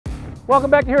Welcome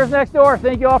back to Heroes Next Door.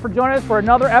 Thank you all for joining us for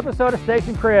another episode of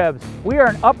Station Cribs. We are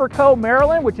in Upperco,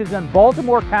 Maryland, which is in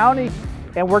Baltimore County,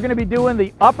 and we're going to be doing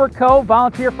the Upperco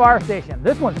Volunteer Fire Station.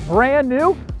 This one's brand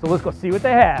new, so let's go see what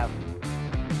they have.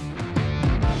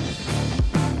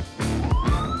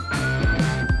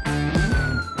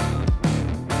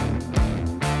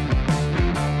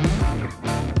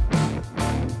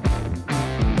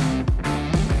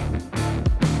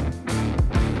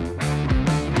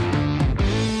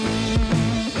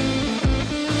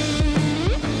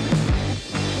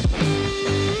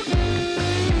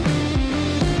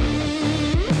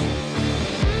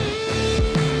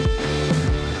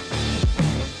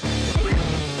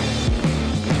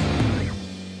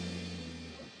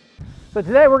 So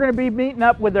today we're going to be meeting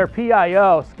up with their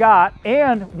PIO, Scott,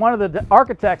 and one of the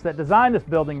architects that designed this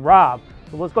building, Rob.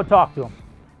 So let's go talk to him.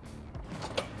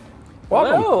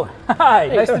 Welcome. Hello. Hi,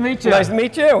 nice to meet you. Nice to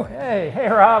meet you. Hey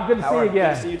Rob, good to see you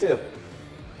again. Good to see you too.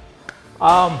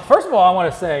 First of all, I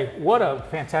want to say what a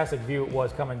fantastic view it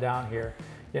was coming down here.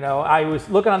 You know, I was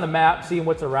looking on the map, seeing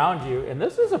what's around you, and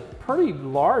this is a pretty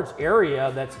large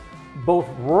area that's both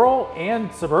rural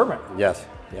and suburban. Yes,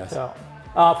 yes. So,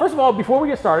 first of all, before we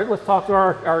get started, let's talk to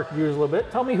our viewers a little bit.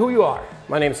 Tell me who you are.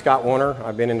 My name is Scott Warner.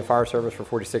 I've been in the fire service for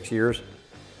 46 years.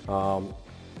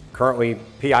 Currently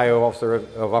PIO officer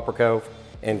of Upperco,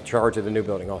 in charge of the new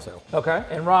building also. Okay,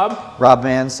 and Rob? Rob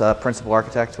Mans, principal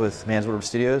architect with Mans Woodward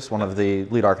Studios, one of the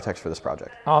lead architects for this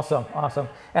project. Awesome, awesome.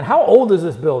 And how old is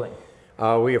this building?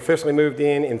 We officially moved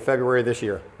in February this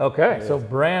year. Okay, yes. So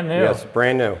brand new. Yes,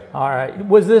 brand new. All right,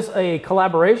 was this a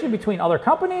collaboration between other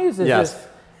companies? Yes.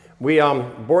 We,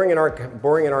 Boring and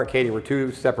Arcadia were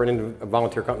two separate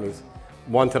volunteer companies.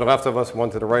 One to the left of us,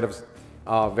 one to the right of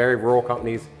us, very rural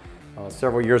companies.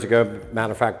 Several years ago,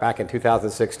 matter of fact, back in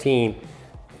 2016,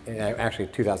 actually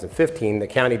 2015, the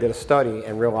county did a study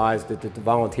and realized that the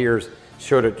volunteers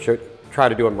should try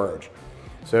to do a merge.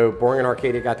 So Boring and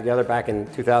Arcadia got together back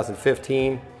in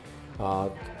 2015,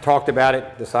 talked about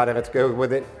it, decided let's go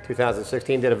with it.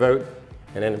 2016 did a vote,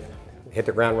 and then hit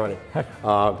the ground running.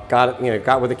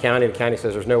 Got with the county. The county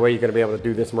says there's no way you're going to be able to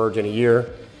do this merge in a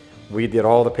year. We did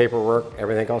all the paperwork.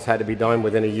 Everything else had to be done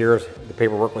within a year. The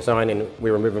paperwork was signed, and we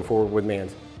were moving forward with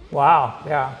Mans. Wow,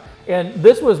 yeah. And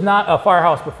this was not a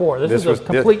firehouse before. This was a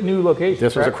complete new location.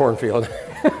 This was a cornfield.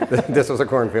 This was a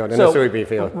cornfield and a soybean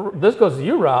field. This goes to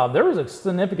you, Rob. There was a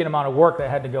significant amount of work that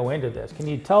had to go into this. Can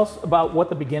you tell us about what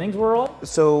the beginnings were like?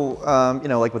 So,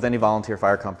 like with any volunteer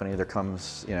fire company, there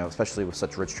comes, especially with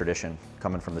such rich tradition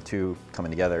coming from the two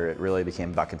coming together, it really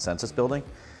became about consensus building.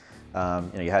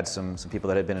 You had some people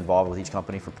that had been involved with each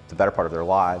company for the better part of their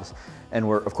lives, and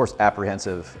were of course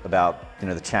apprehensive about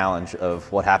the challenge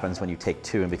of what happens when you take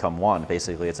two and become one.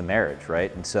 Basically, it's a marriage,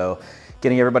 right? And so,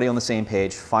 getting everybody on the same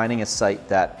page, finding a site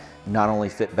that not only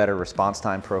fit better response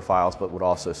time profiles, but would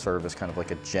also serve as kind of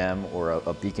like a gem or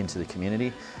a beacon to the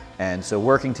community. And so,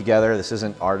 working together, this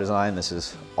isn't our design, this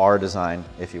is our design,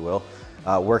 if you will.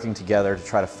 Working together to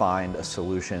try to find a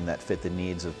solution that fit the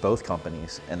needs of both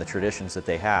companies and the traditions that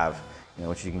they have,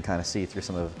 which you can kind of see through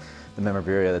some of the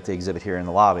memorabilia that they exhibit here in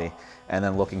the lobby, and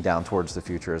then looking down towards the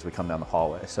future as we come down the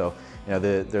hallway. So,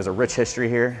 there's a rich history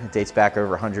here. It dates back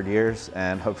over 100 years,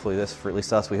 and hopefully this, for at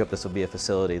least us, we hope this will be a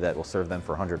facility that will serve them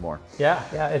for 100 more. Yeah,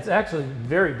 it's actually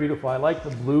very beautiful. I like the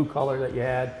blue color that you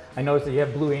had. I noticed that you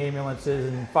have blue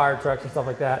ambulances and fire trucks and stuff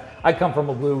like that. I come from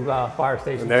a blue fire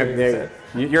station.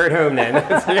 You're at home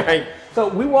then. So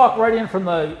we walk right in from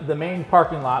the main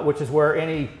parking lot, which is where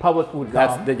any public would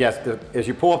come. As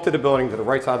you pull up to the building, to the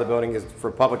right side of the building is for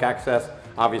public access.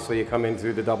 Obviously, you come in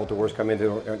through the double doors, come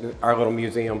into our little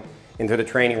museum, into the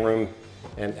training room,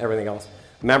 and everything else.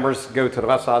 Members go to the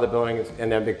left side of the building,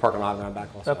 and then a big parking lot around back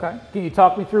also. Okay. Can you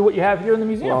talk me through what you have here in the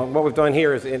museum? Well, what we've done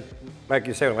here is, like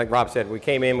you said, like Rob said, we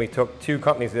came in, we took two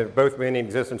companies that have both been in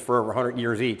existence for over 100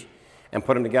 years each, and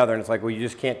put them together, and it's like, well, you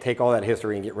just can't take all that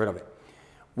history and get rid of it.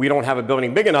 We don't have a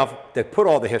building big enough to put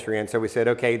all the history in, so we said,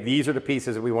 okay, these are the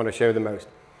pieces that we want to show the most.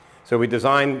 So we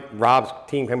designed, Rob's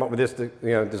team came up with this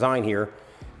design here.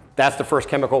 That's the first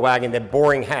chemical wagon that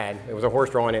Boring had. It was a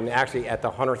horse-drawn, and actually at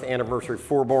the 100th anniversary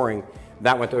for Boring,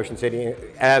 that went to Ocean City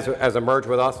as a merge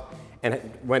with us, and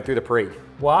went through the parade.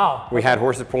 Wow. We had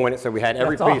horses pulling it, so we had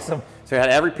every piece. Awesome. So we had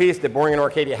every piece that Boring and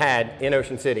Arcadia had in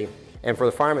Ocean City. And for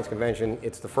the Firemen's Convention,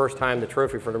 it's the first time the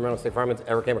trophy for the Maryland State Firemen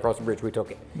ever came across the bridge. We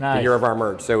took it the year of our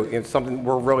merge. So it's something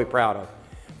we're really proud of.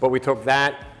 But we took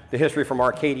that, the history from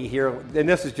Arcadia here, and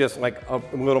this is just like a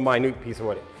little minute piece of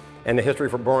it. And the history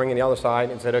for Boring on the other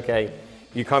side, and said, okay,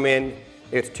 you come in,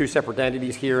 it's two separate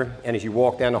entities here, and as you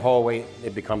walk down the hallway,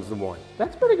 it becomes the one.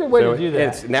 That's a pretty good way to do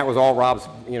that. And that was all Rob's,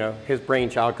 you know, his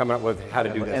brainchild coming up with how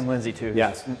to do this. And Lindsay too.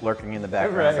 Yes. Lurking in the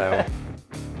background. Right. So.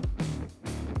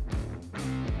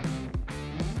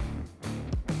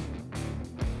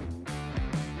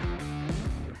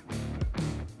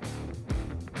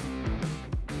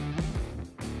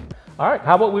 All right,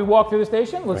 how about we walk through the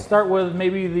station? Let's start with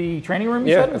maybe the training room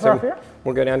you said was off here?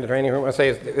 We'll go down to the training room. I say,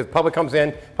 if the public comes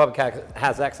in, public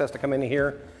has access to come into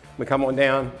here. We come on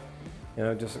down, you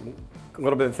know, just a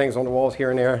little bit of things on the walls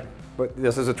here and there. But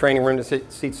this is a training room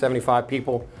that seats 75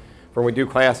 people. For when we do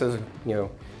classes, you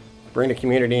know, bring the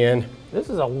community in. This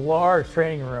is a large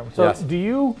training room. So Yes.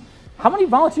 how many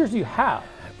volunteers do you have?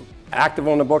 Active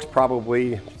on the books,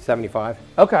 probably 75.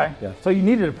 Okay, Yes. so you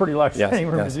needed a pretty large training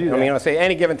room to do that. I mean, I say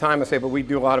any given time, but we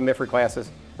do a lot of MIFRE classes.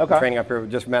 Okay. Training up here.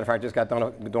 Just a matter of fact, just got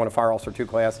done doing a Fire Officer 2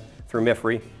 class through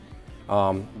MIFRE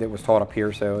that was taught up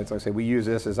here. So it's like I say, we use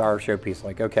this as our showpiece.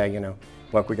 Like, okay, you know,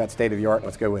 look, we got state of the art.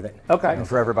 Let's go with it. Okay. And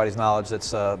for everybody's knowledge,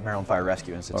 it's Maryland Fire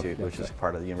Rescue Institute, Okay. which is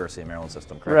part of the University of Maryland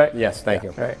system, correct? Right. Yes, thank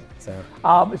you. Right. So,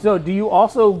 So do you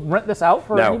also rent this out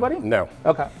for anybody? No.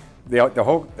 Okay. The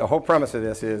whole premise of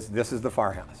this is the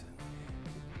firehouse.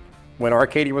 When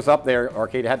Arcadia was up there,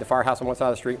 Arcadia had the firehouse on one side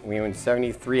of the street. We owned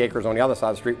 73 acres on the other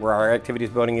side of the street where our activities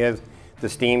building is, the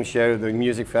STEAM show, the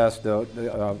music fest,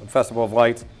 the Festival of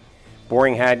Lights.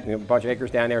 Boring had a bunch of acres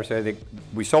down there, so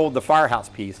we sold the firehouse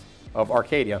piece of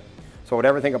Arcadia. Sold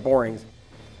everything at Boring's,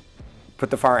 put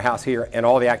the firehouse here, and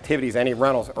all the activities, any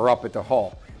rentals are up at the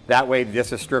hall. That way,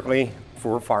 this is strictly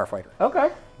for firefighter. Okay.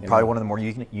 Probably one of the more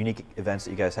unique events that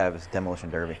you guys have is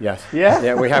Demolition Derby. Yes. Yeah?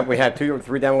 Yeah, we had 2 or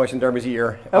 3 demolition derbies a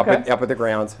year up at the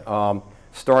grounds.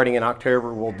 Starting in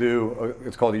October, we'll do,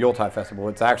 it's called the Yuletide Festival.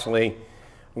 It's actually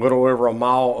a little over a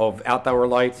mile of outdoor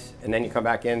lights, and then you come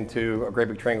back into a great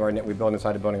big train garden that we built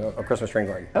inside the building, a Christmas train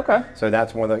garden. Okay. So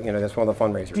that's one of the, that's one of the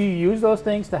fundraisers. Do you use those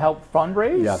things to help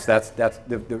fundraise? Yes, that's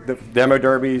the demo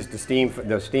derbies, the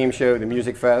steam show, the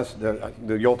music fest, the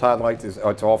Yuletide lights. It's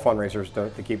all fundraisers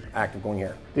to keep active going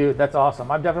here. Dude, that's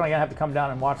awesome. I'm definitely gonna have to come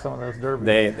down and watch some of those derbies.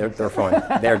 They're fun.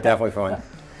 They're definitely fun.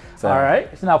 So, all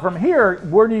right. So now from here,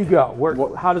 where do you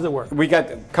go? How does it work? We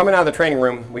got, coming out of the training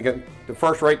room, we got the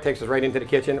first right takes us right into the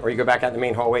kitchen, or you go back out the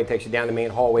main hallway, it takes you down the main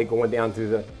hallway, going down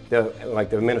to the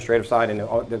administrative side and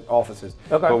the offices.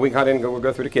 Okay. But we cut in and we'll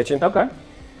go through the kitchen. Okay.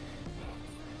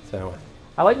 So.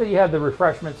 I like that you have the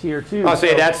refreshments here too. I'll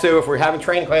say that, so if we're having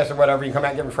training class or whatever, you come out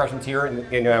and get refreshments here, and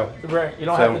Right. You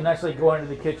don't have to necessarily go into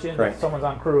the kitchen if someone's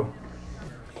on crew.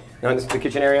 Now this is the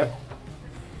kitchen area.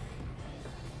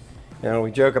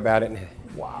 We joke about it.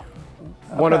 Wow.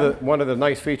 Okay. One of the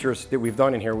nice features that we've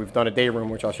done in here, we've done a day room,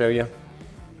 which I'll show you.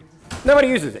 Nobody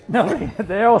uses it. No,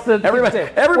 they all sit at the kitchen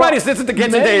table. Everybody sits at the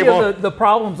kitchen table. Many of the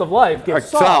problems of life get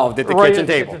solved at the kitchen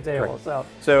table. Right.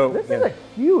 So this is a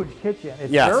huge kitchen.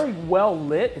 It's very well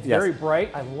lit. It's very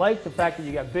bright. I like the fact that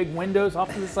you got big windows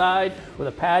off to the side with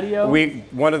a patio.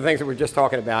 One of the things that we're just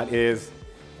talking about is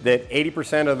that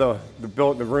 80% of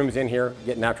the rooms in here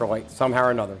get natural light somehow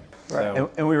or another. Right.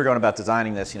 So. And we were going about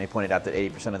designing this, you pointed out that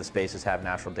 80% of the spaces have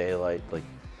natural daylight. Like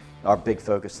our big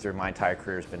focus through my entire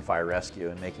career has been fire rescue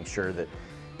and making sure that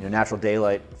natural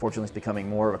daylight, fortunately, is becoming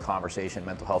more of a conversation in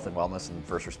mental health and wellness in the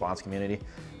first response community.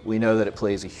 We know that it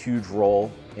plays a huge role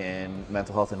in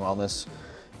mental health and wellness,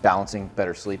 balancing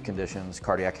better sleep conditions,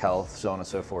 cardiac health, so on and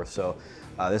so forth. So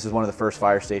this is one of the first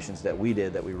fire stations that we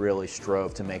did that we really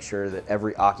strove to make sure that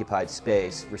every occupied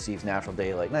space receives natural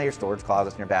daylight. Now your storage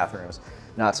closets and your bathrooms,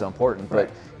 not so important, but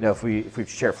if we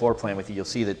share a floor plan with you, you'll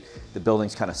see that the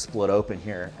building's kind of split open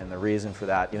here, and the reason for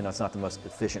that, even though it's not the most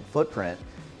efficient footprint,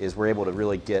 is we're able to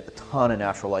really get a ton of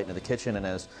natural light into the kitchen, and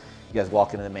as you guys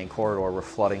walk into the main corridor, we're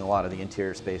flooding a lot of the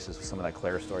interior spaces with some of that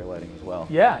clerestory lighting as well.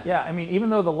 Yeah. I mean, even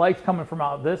though the light's coming from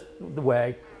out the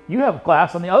way, you have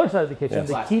glass on the other side of the kitchen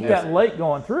to keep that light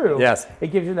going through. Yes.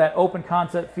 It gives you that open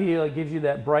concept feel. It gives you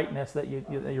that brightness that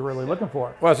you're really looking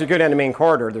for. Well, as you go down the main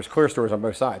corridor, there's clear stores on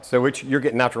both sides, so you're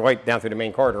getting natural light down through the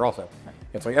main corridor also.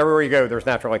 It's like everywhere you go, there's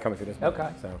natural light coming through this building.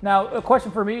 Okay. So. Now, a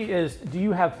question for me is, do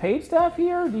you have paid staff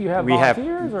here? Do you have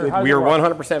volunteers? We are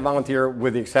 100% volunteer,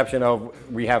 with the exception of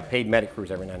we have paid medic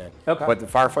crews every now and then. Okay. But the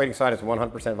firefighting side is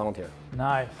 100% volunteer.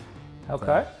 Nice.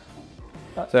 Okay.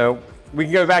 So we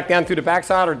can go back down through the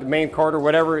backside or the main corridor,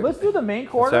 whatever. Let's do the main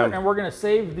corridor, and we're going to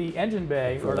save the engine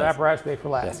bay or the apparatus bay for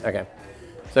last. Yes. Okay.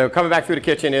 So coming back through the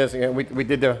kitchen is we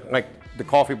did the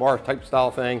coffee bar type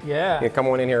style thing. Yeah. Come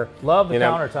on in here. Love the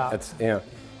countertop. It's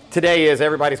today is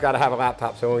everybody's got to have a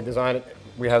laptop. So when we designed it,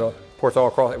 we had ports all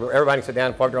across. Everybody can sit down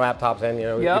and plug their laptops in.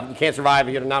 You can't survive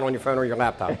if you're not on your phone or your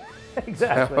laptop.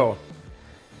 Exactly.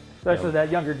 especially that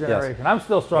younger generation. Yes. I'm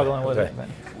still struggling with it.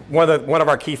 One of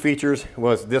our key features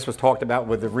was this was talked about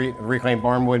with the reclaimed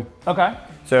barnwood. Okay.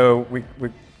 So we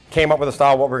came up with a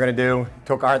style of what we're going to do.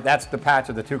 That's the patch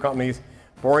of the two companies.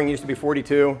 Boring used to be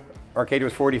 42. Arcadia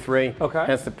was 43. Okay.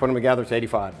 Hence to put them together, it's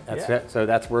 85. That's it. So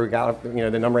that's where we got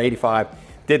the number 85.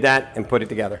 Did that and put it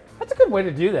together. That's a good way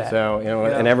to do that. So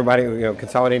and everybody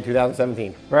consolidated in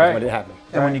 2017. Right. That's when it happened.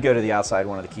 And when you go to the outside,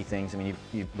 one of the key things, I mean,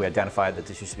 we identified that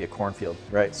this used to be a cornfield,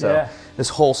 right? So this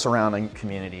whole surrounding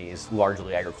community is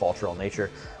largely agricultural in nature,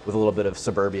 with a little bit of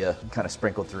suburbia kind of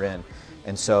sprinkled through in.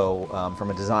 And so from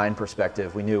a design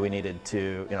perspective, we knew we needed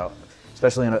to,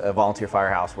 especially in a volunteer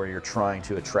firehouse where you're trying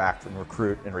to attract and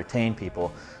recruit and retain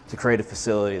people, to create a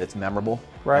facility that's memorable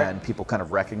and people kind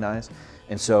of recognize.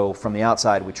 And so from the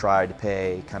outside, we tried to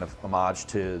pay kind of homage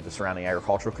to the surrounding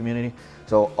agricultural community.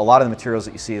 So a lot of the materials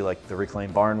that you see, like the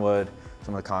reclaimed barnwood,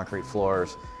 some of the concrete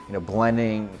floors,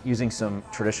 blending, using some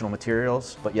traditional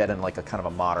materials, but yet in like a kind of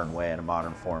a modern way, in a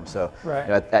modern form. So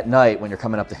at night, when you're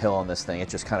coming up the hill on this thing, it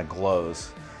just kind of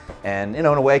glows. And in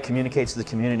a way communicates to the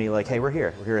community like, hey, we're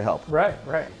here to help. Right.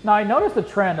 Now I noticed a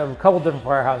trend of a couple different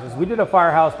firehouses. We did a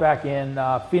firehouse back in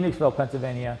Phoenixville,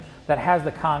 Pennsylvania that has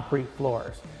the concrete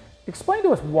floors. Explain to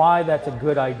us why that's a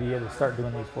good idea to start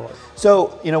doing these floors.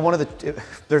 So,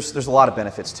 there's a lot of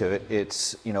benefits to it.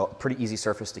 It's, a pretty easy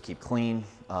surface to keep clean.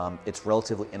 It's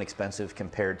relatively inexpensive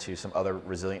compared to some other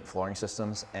resilient flooring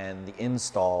systems, and the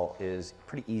install is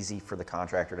pretty easy for the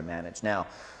contractor to manage. Now,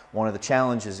 one of the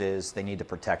challenges is they need to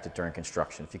protect it during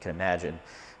construction. If you can imagine,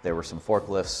 there were some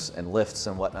forklifts and lifts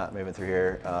and whatnot moving through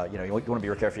here. You want to be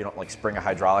real careful you don't spring a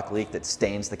hydraulic leak that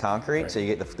stains the concrete. So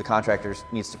you get the contractor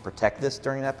needs to protect this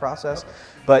during that process.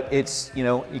 But it's,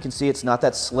 you can see it's not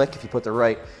that slick if you put the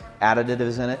right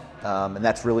additives in it. And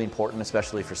that's really important,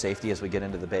 especially for safety as we get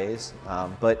into the bays.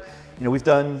 But we've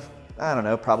done, I don't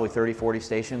know, probably 30, 40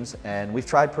 stations, and we've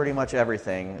tried pretty much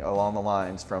everything along the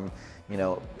lines from,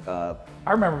 I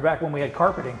remember back when we had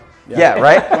carpeting. Yeah,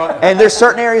 right? And there's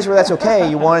certain areas where that's okay.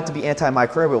 You want it to be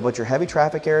antimicrobial, but your heavy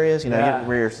traffic areas,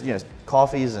 where you're,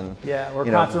 coffees and... Yeah, we're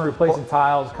constantly replacing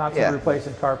tiles, constantly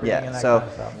replacing carpeting and that kind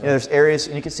of stuff. There's areas,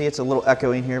 and you can see it's a little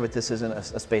echoey in here, but this isn't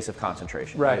a space of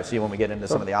concentration. Right. You'll see when we get into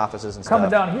some of the offices and coming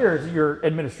stuff. Coming down here is your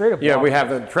administrative block. We have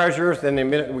the treasurers, then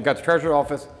we got the treasurer's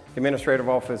office, the administrative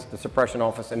office, the suppression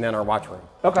office, and then our watch room.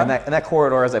 Okay. And that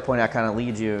corridor, as I point out, kind of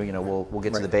leads you, we'll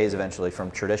get to the bays eventually,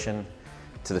 from tradition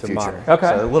to the future. Modern. Okay.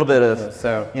 So a little bit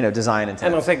of design intent.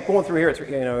 And I'll say going through here,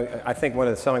 it's, I think one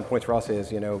of the selling points for us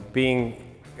is being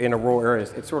in a rural area.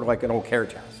 It's sort of like an old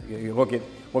carriage house. You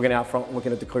looking out front,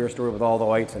 looking at the clear story with all the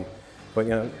lights, but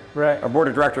our board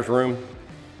of directors room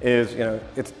is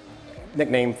it's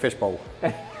nicknamed Fishbowl.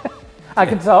 I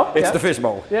can tell. It's the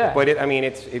Fishbowl. Yeah. But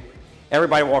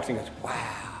everybody walks in and goes,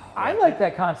 wow. I like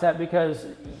that concept because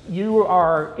you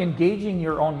are engaging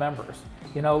your own members.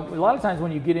 A lot of times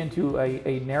when you get into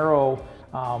a narrow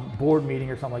board meeting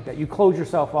or something like that, you close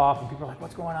yourself off and people are like,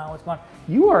 what's going on?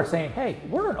 You are saying, hey,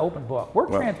 we're an open book. We're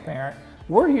transparent.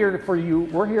 We're here for you.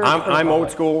 We're here. I'm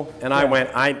old school, and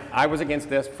I was against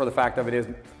this for the fact of it is,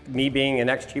 me being an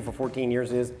ex-chief for 14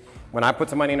 years is, when I put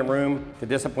somebody in a room to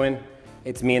discipline,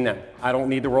 it's me and them. I don't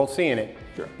need the world seeing it,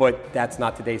 but that's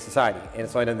not today's society. And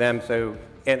it's like them,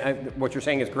 what you're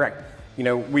saying is correct.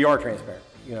 We are transparent.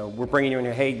 We're bringing you in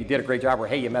here, hey, you did a great job, or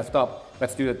hey, you messed up.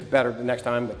 Let's do it better the next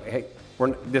time, but hey,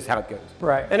 this is how it goes.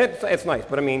 Right. And it's nice,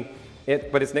 but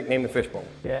it's nicknamed the Fishbowl.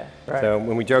 Yeah, right. So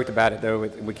when we joked about it, though,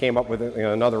 we came up with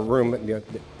another room, and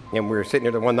we were sitting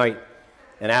there one night,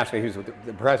 and Ashley, who's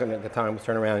the president at the time, was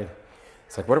turning around, and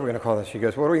it's like, what are we going to call this? She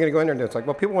goes, what are we going to go in there and do? It's like,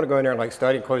 well, people want to go in there and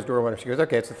study and close the door, whatever. She goes,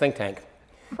 okay, it's the think tank.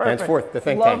 Henceforth, the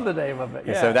think tank. Love the name of it.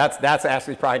 Yeah. So that's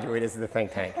Ashley's pride to it, is the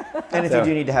think tank. And if you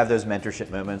do need to have those mentorship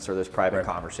moments or those private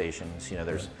conversations,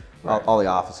 there's all the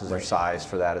offices are sized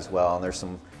for that as well, and there's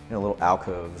some little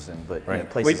alcoves but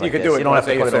places like this. You don't have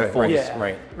to put it on full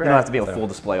display. You don't have to be on full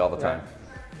display all the time.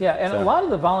 Yeah, and a lot of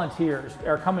the volunteers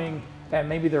are coming, and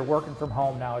maybe they're working from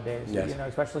home nowadays.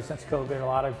 Especially since COVID, a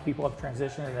lot of people have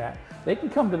transitioned to that. They can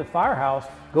come to the firehouse,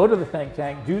 go to the think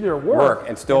tank, do their work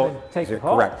and still take the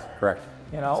call. Correct.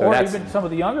 Or even some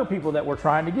of the younger people that we're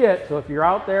trying to get. So if you're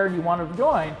out there and you want to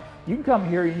join, you can come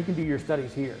here and you can do your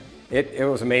studies here. It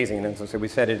was amazing. And so we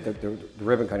said it at the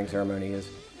ribbon cutting ceremony is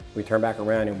we turned back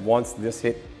around, and once this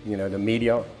hit, the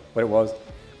media, what it was,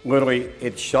 literally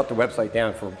it shut the website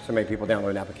down for so many people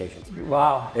downloading applications.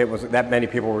 Wow. It was that many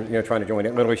people were trying to join.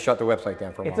 It literally shut the website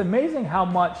down for a while. It's amazing how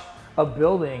much a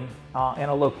building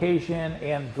and a location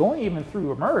and going even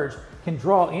through Emerge can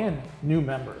draw in new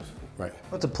members. Right.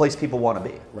 Well, it's a place people want to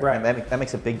be. Right. And that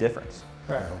makes a big difference.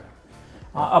 Right.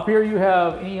 Up here you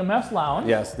have an EMS lounge.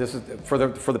 Yes, this is for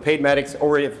the paid medics,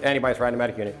 or if anybody's riding a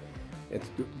medic unit. It's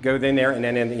go in there, and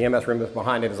then in the EMS room that's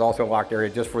behind it is also a locked area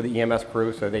just for the EMS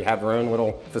crew, so they have their own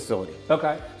little facility.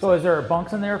 Okay. So is there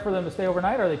bunks in there for them to stay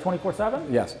overnight? Are they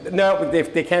 24/7? Yes. No,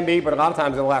 they can be, but a lot of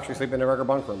times they'll actually sleep in the regular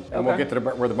bunk room, and we'll get to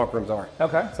where the bunk rooms are.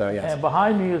 Okay. So yes. And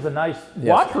behind me is a nice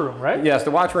watch room, right? Yes,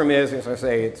 the watch room is, as I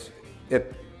say,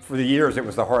 for the years it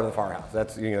was the heart of the firehouse.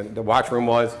 That's the watch room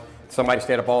was somebody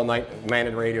stayed up all night,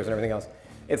 manning the radios and everything else.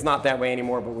 It's not that way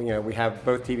anymore, but we have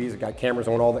both TVs. We've got cameras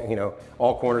on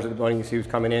all corners of the building. You see who's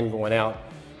coming in, going out.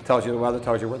 It tells you the weather,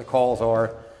 tells you where the calls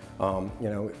are.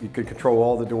 You could control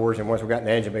all the doors, and once we got in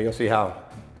the engine bay, you'll see how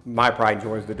my pride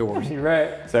enjoys the doors.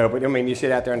 Right. So, but I mean, you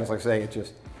sit out there and it's like I say, it's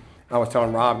just, I was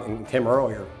telling Rob and Tim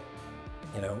earlier,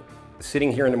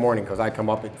 sitting here in the morning, because I come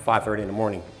up at 5:30 in the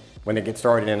morning when they get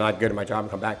started and I'd go to my job and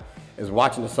come back, is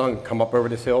watching the sun come up over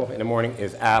this hill in the morning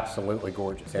is absolutely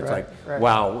gorgeous. It's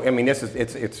wow. I mean,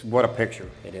 it's what a picture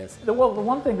it is. Well, the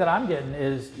one thing that I'm getting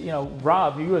is,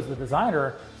 Rob, you as the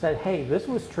designer said, hey, this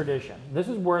was tradition. This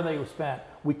is where they were spent.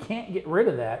 We can't get rid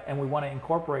of that, and we want to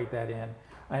incorporate that in.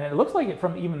 And it looks like it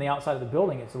from even the outside of the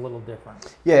building, it's a little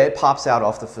different. Yeah, it pops out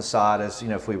off the facade as,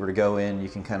 if we were to go in, you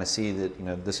can kind of see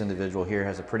that, this individual here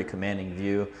has a pretty commanding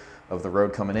view of the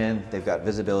road coming in. They've got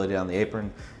visibility down the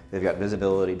apron. They've got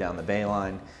visibility down the bay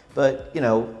line. But,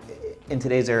 in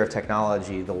today's era of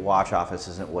technology, the watch office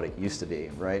isn't what it used to be,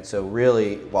 right? So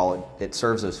really, while it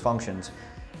serves those functions,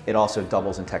 it also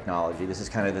doubles in technology. This is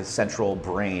kind of the central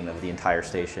brain of the entire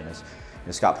station.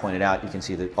 As Scott pointed out, you can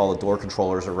see that all the door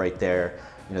controllers are right there.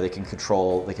 They can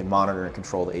monitor and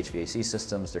control the HVAC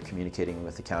systems. They're communicating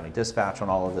with the county dispatch on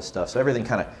all of this stuff. So everything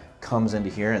kind of comes into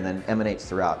here and then emanates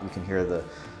throughout. You can hear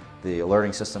the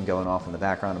alerting system going off in the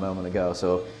background a moment ago.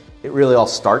 So it really all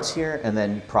starts here and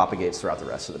then propagates throughout the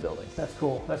rest of the building. That's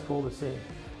cool. That's cool to see.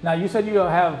 Now, you said you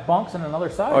have bunks on another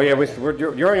side? Oh, yeah,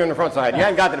 you're only on the front side. You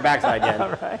haven't got to the back side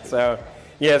yet. Right. So,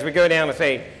 yeah, as we go down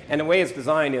and the way it's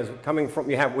designed is coming from,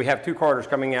 we have two corridors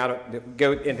coming out that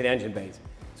go into the engine bays.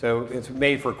 So it's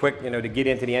made for quick, to get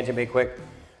into the engine bay quick.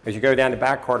 As you go down the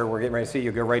back corridor, we're getting ready to see,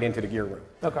 you go right into the gear room.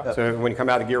 Okay. So when you come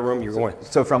out of the gear room, you're going.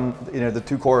 So from the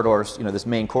two corridors, this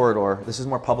main corridor, this is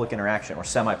more public interaction or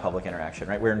semi-public interaction,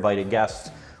 right? We're invited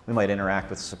guests. We might interact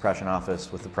with the suppression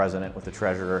office, with the president, with the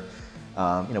treasurer.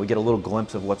 We get a little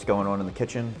glimpse of what's going on in the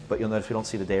kitchen, but you'll notice we don't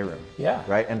see the day room. Yeah.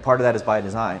 Right? And part of that is by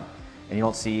design. And you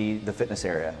don't see the fitness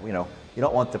area. You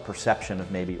don't want the perception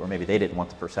of maybe they didn't want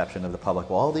the perception of the public,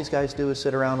 well, all these guys do is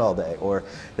sit around all day, or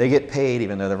they get paid,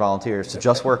 even though they're volunteers, to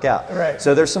just work out. Right.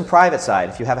 So there's some private side.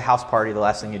 If you have a house party, the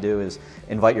last thing you do is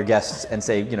invite your guests and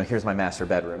say, here's my master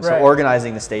bedroom. Right. So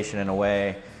organizing the station in a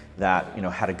way that,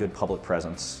 had a good public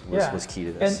presence was key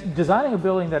to this. And designing a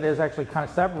building that is actually kind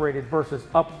of separated versus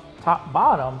up, top,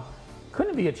 bottom,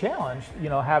 couldn't be a challenge,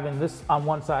 having this on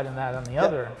one side and that on the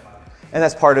other. And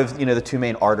that's part of the two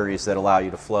main arteries that allow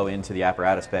you to flow into the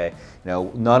apparatus bay.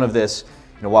 None of this,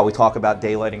 while we talk about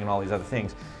daylighting and all these other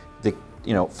things,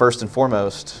 first and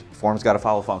foremost, form's got to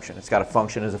follow function. It's got to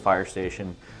function as a fire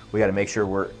station. We got to make sure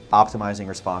we're optimizing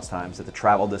response times, that the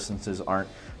travel distances aren't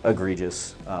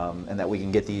egregious, and that we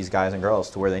can get these guys and girls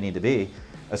to where they need to be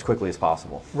as quickly as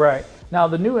possible. Right. Now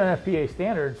the new NFPA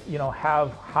standards,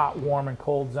 have hot, warm, and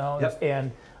cold zones,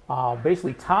 and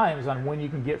basically times on when you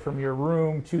can get from your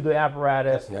room to the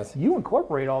apparatus. Yes. You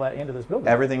incorporate all that into this building.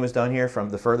 Everything was done here. From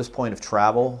the furthest point of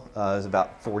travel is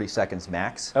about 40 seconds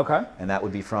max. Okay. And that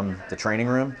would be from the training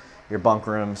room. Your bunk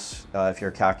rooms, if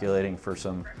you're calculating for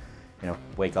some,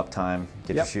 wake up time,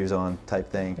 get your shoes on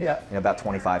type thing, about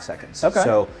 25 seconds. Okay.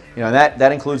 So, and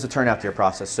that includes the turnout gear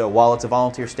process. So while it's a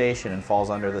volunteer station and falls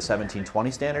under the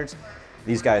 1720 standards,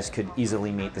 these guys could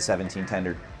easily meet the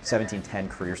 1710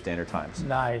 career standard times.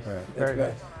 Nice. Right. Very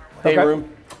good. Day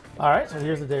room. All right, so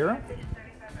here's the day room.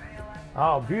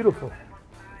 Oh, beautiful.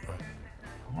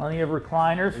 Plenty of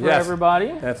recliners for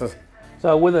everybody.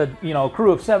 So with a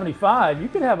crew of 75, you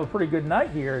could have a pretty good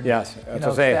night here. Yes,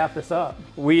 staff this up.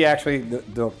 We actually,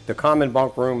 the common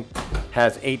bunk room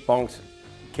has 8 bunks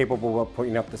capable of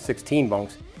putting up to 16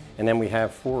 bunks. And then we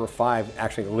have 4 or 5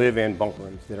 actually live-in bunk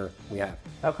rooms we have.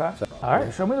 Okay. So, all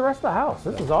right, show me the rest of the house.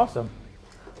 This is awesome.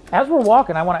 As we're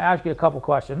walking, I want to ask you a couple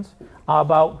questions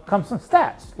about some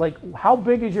stats. Like, how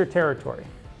big is your territory?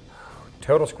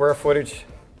 Total square footage,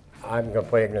 I'm going to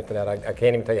play ignorant to that. I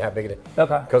can't even tell you how big it is.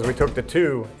 Okay. Because we took the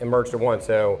 2 and merged to 1.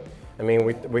 So, I mean,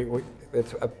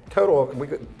 it's a total, we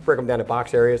could break them down to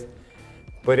box areas,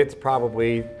 but it's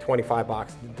probably 25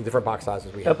 the different box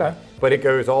sizes we have. Okay. But it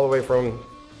goes all the way from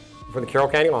the Carroll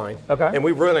County line. Okay. And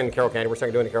we run in Carroll County, we're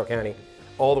second doing the Carroll County,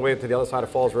 all the way up to the other side of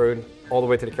Falls Road, all the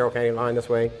way to the Carroll County line this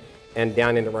way. and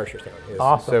down into Reisterstown.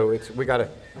 Awesome. So we got to,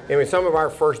 I mean, some of our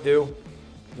first due,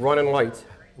 running lights,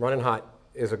 running hot,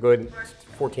 is a good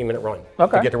 14-minute run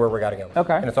to get to where we got to go.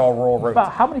 Okay. And it's all rural roads.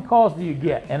 About how many calls do you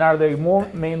get? And are they more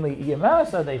mainly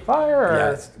EMS? Are they fire? Or?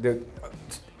 Yes.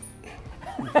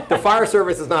 The fire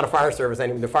service is not a fire service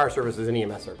anymore. The fire service is an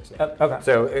EMS service now. Okay.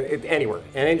 So anywhere,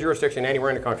 in any jurisdiction, anywhere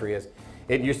in the country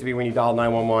it used to be when you dialed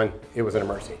 911, it was an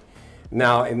emergency.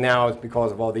 Now it's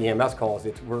because of all the EMS calls.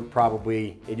 It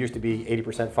used to be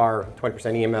 80% fire,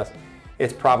 20% EMS.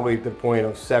 It's probably to the point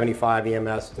of 75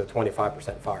 EMS to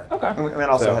 25% fire. Okay. I mean, it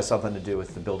also has something to do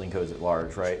with the building codes at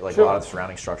large, right? Like a lot of the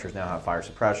surrounding structures now have fire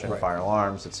suppression, fire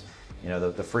alarms. It's, you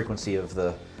know, the frequency of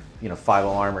the, you know, 5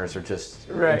 alarmers are just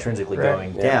intrinsically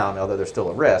going down, although there's still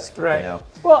a risk. Right. You know.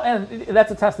 Well, and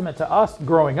that's a testament to us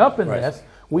growing up in this.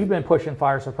 We've been pushing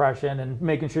fire suppression and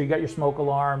making sure you got your smoke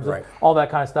alarms and all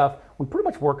that kind of stuff. We pretty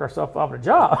much worked ourselves out of a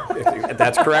job.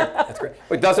 That's correct. That's correct.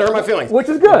 It doesn't hurt my feelings. Which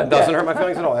is good. It doesn't hurt my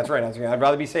feelings at all. That's right. I'd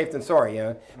rather be safe than sorry, you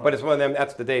know. But it's one of them.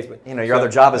 That's the days. But you know, your other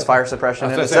job is fire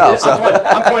suppression in itself. So.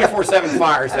 I'm 24/7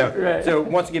 fire. So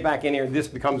once you get back in here, this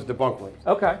becomes the bunk room.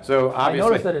 Okay. So obviously, I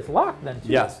noticed that it's locked then too.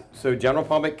 Yes. So general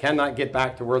public cannot get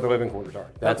back to where the living quarters are.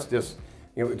 That's just,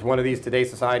 you know, it's one of these today's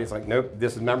society. It's like, nope,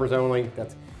 this is members only.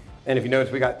 And if you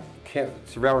notice, we got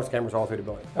surveillance cameras all through the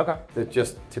building. Okay. That's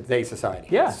just today's society.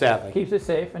 Yeah. Sadly. Keeps it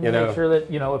safe, and you make sure that,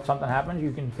 you know, if something happens,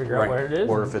 you can figure out where it is.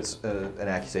 Or if it's an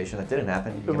accusation that didn't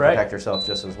happen, you can protect yourself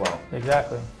just as well.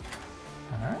 Exactly.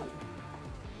 All right.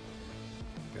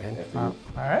 Go ahead. All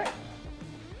right.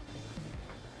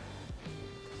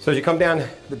 So as you come down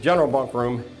the general bunk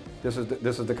room, this is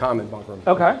the common bunk room.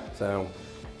 Okay. So.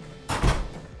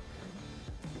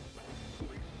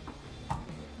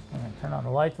 Turn on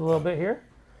the lights a little bit here.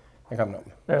 They're coming up.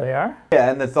 There they are. Yeah,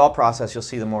 and the thought process, you'll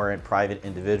see them more in private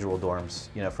individual dorms.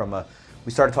 You know,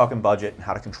 we started talking budget and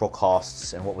how to control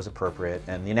costs and what was appropriate.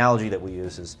 And the analogy that we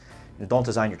use is, you know, don't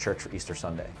design your church for Easter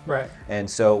Sunday. Right. And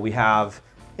so we have,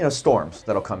 you know, storms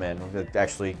that'll come in.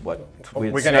 Actually, we had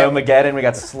We're Snowmageddon. We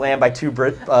got slammed by 2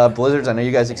 blizzards. I know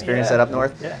you guys experienced that up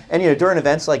north. Yeah. And you know, during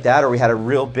events like that, or we had a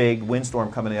real big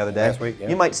windstorm coming the other day, Last week,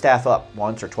 you might staff up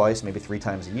once or twice, maybe 3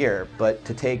 times a year. But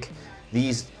to take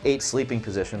these 8 sleeping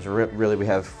positions, or really we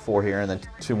have 4 here and then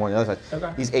 2 more on the other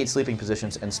side. These 8 sleeping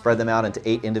positions and spread them out into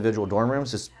 8 individual dorm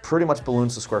rooms is pretty much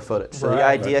balloons the square footage. So the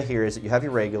idea here is that you have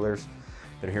your regulars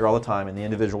that are here all the time in the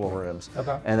individual rooms,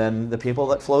 and then the people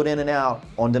that float in and out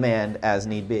on demand as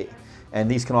need be.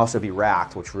 And these can also be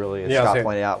racked, which really, as Scott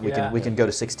pointed out, we can go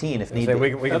to 16 if need be.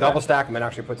 We can double stack them and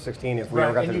actually put 16 if we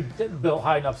ever got and to. you did build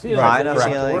high enough ceilings. High enough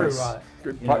ceilings.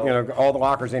 You know, all the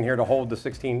lockers in here to hold the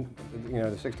 16. You know,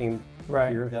 the 16.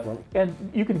 Right.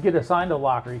 And you can get assigned a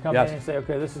locker. You come in and say,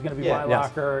 okay, this is going to be my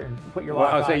locker, and put your locker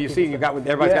on. Well, I say, you see,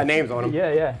 everybody's got names on them.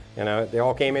 Yeah. You know, they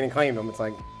all came in and claimed them. It's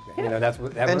like, you know, that's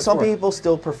what. And some people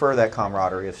still prefer that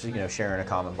camaraderie of, you know, sharing a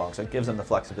common bunk. So it gives them the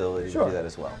flexibility to do that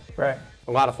as well. Right.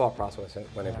 A lot of thought process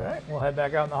went into it. All right. We'll head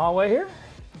back out in the hallway here.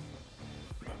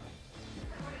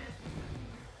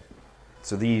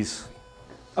 So these.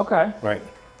 Okay. Right.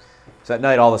 So at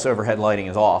night, all this overhead lighting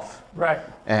is off. Right.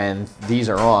 And these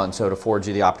are on, so it affords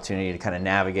you the opportunity to kind of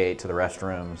navigate to the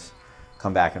restrooms,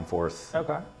 come back and forth.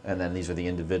 Okay. And then these are the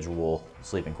individual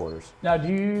sleeping quarters. Now, do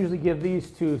you usually give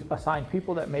these to assigned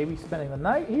people that may be spending the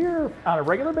night here on a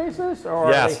regular basis,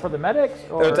 or are they for the medics?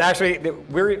 Or? It's actually,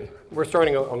 we're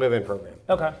starting a live-in program.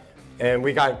 Okay. And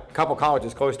we got a couple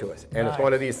colleges close to us. And it's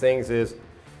one of these things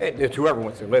it's whoever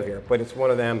wants to live here, but it's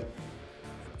one of them,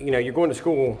 you know, you're going to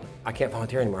school, I can't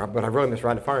volunteer anymore, but I really miss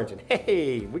riding the fire engine.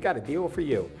 Hey, we got a deal for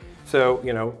you. So,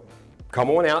 you know,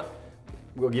 come on out.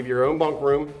 We'll give you your own bunk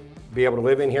room, be able to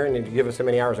live in here, and then give us so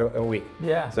many hours a week.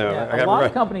 Yeah. So a lot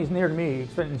of companies near to me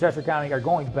in Chester County are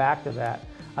going back to that.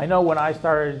 I know when I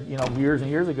started, you know, years and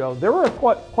years ago, there were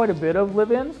quite a bit of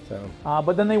live-ins,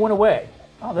 but then they went away.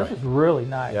 Oh, this is really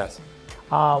nice. Yes.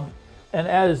 And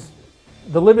as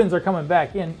the live-ins are coming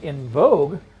back in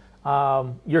vogue,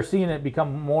 you're seeing it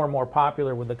become more and more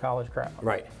popular with the college crowd.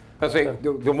 Right. Let's say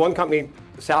the one company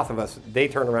south of us, they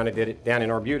turned around and did it down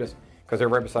in Arbutus because they're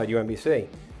right beside UMBC.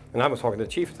 And I was talking to the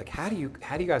chief. It's like, how do you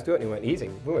guys do it? And he went, easy.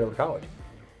 We went over to college.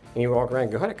 And you walk around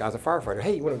and go, hey, that guy's a firefighter.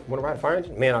 Hey, you want to ride a fire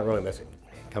engine? Man, I really miss it.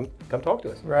 Come talk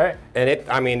to us. Right. And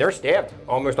I mean, they're staffed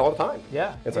almost all the time.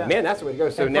 Yeah. It's like, man, that's the way to go.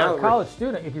 So and now for a college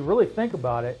student, if you really think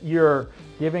about it, you're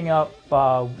giving up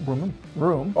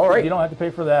room. All right. You don't have to pay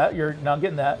for that. You're not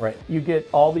getting that. Right. You get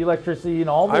all the electricity and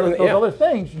all those other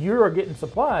things. You are getting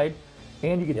supplied,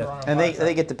 and you get to run. And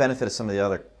they get the benefit of some of the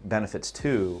other benefits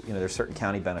too. You know, there's certain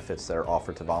county benefits that are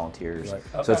offered to volunteers. Right.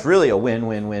 Okay. So it's really a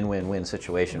win-win-win-win-win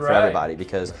situation for everybody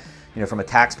because, you know, from a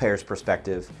taxpayer's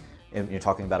perspective, and you're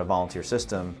talking about a volunteer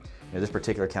system, this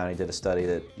particular county did a study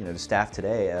that, the staff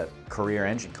today at career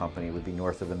engine company would be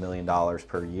north of $1 million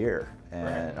per year.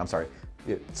 And I'm sorry,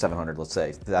 700, let's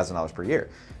say, $1,000 per year.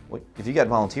 Well, if you got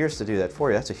volunteers to do that for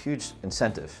you, that's a huge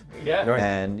incentive. Yeah. Right.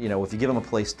 And if you give them a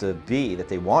place to be that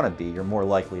they want to be, you're more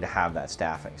likely to have that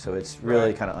staffing. So it's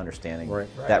really kind of understanding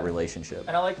that relationship.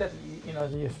 And I like that,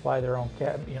 you supply their own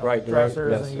Yes,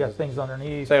 dressers, and you got things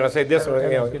underneath. So I say this one,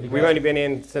 Everything's good to we've go. only been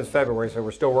in since February, so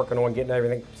we're still working on getting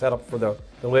everything set up for the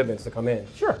live-ins to come in.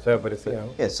 Sure. So, but it's,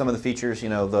 Yeah, some of the features, the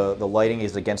lighting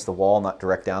is against the wall, not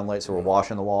direct downlight, so we're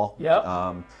washing the wall.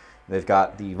 Yep. They've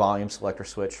got the volume selector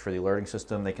switch for the alerting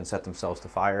system. They can set themselves to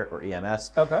fire or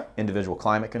EMS. Okay. Individual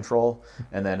climate control.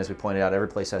 And then, as we pointed out, every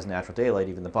place has natural daylight,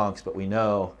 even the bunks, but we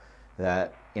know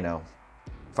that,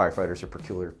 firefighters are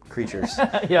peculiar creatures.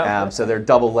 Yeah. So they're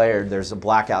double layered. There's a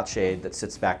blackout shade that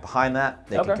sits back behind that.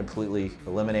 They can completely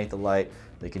eliminate the light.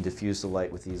 They can diffuse the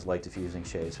light with these light diffusing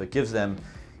shades. So it gives them,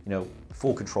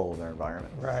 full control of their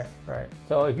environment. Right, right.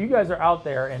 So if you guys are out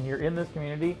there and you're in this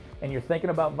community and you're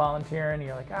thinking about volunteering,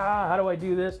 you're like, how do I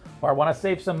do this? Or I want to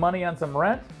save some money on some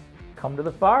rent, come to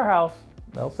the firehouse.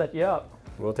 They'll set you up.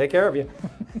 we'll take care of you.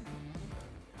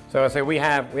 So I say we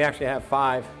actually have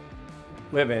 5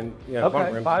 live-in, bunk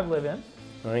Okay, rooms. 5 live-ins.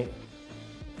 Right?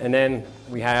 And then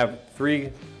we have 3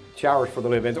 showers for the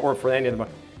live-ins or for any of them,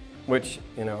 which,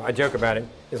 I joke about it,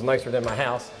 is nicer than my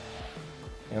house.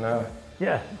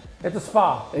 Yeah, it's a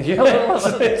spa. Yeah.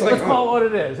 Let's call it what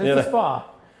it is. It's a spa.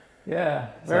 Yeah,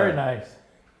 very nice.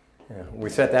 Yeah, we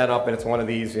set that up and it's one of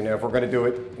these, if we're going to do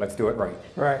it, let's do it right.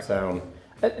 Right. So,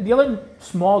 The other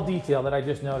small detail that I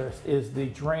just noticed is the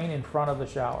drain in front of the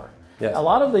shower. Yes. A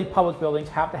lot of the public buildings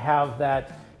have to have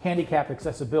that handicap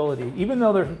accessibility, even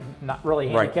though there's not really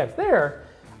handicaps there.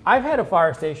 I've had a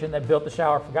fire station that built the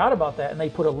shower, forgot about that, and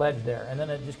they put a ledge there, and then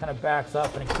it just kind of backs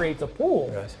up and it creates a pool.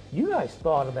 Yes. You guys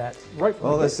thought of that right from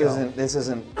Well, the this get-go. isn't, this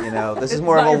is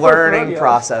more not of a your first learning rodeo.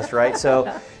 process, right?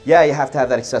 So, yeah, you have to have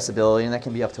that accessibility, and that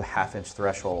can be up to a ½ inch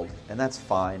threshold, and that's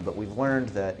fine. But we've learned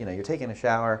that, you're taking a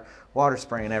shower, water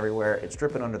spraying everywhere, it's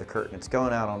dripping under the curtain, it's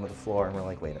going out onto the floor, and we're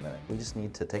like, wait a minute, we just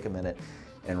need to take a minute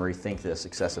and rethink this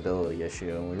accessibility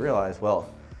issue. And we realized, well,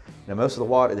 most of the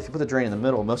water, if you put the drain in the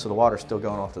middle, most of the water is still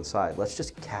going off to the side. Let's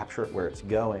just capture it where it's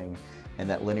going, and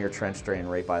that linear trench drain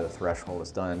right by the threshold is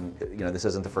done. This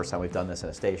isn't the first time we've done this in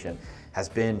a station, has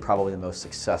been probably the most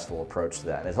successful approach to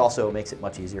that. It also makes it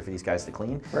much easier for these guys to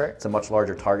clean. Right. It's a much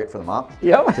larger target for the mop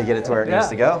Yep. to get it to where it needs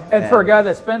to go. And for a guy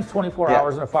that spends 24 Yeah.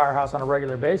 hours in a firehouse on a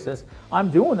regular basis, I'm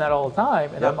doing that all the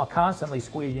time, and I'm constantly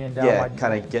squeezing down Yeah, my...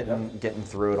 kind of getting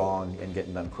through it all and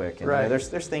getting done quick. And Right.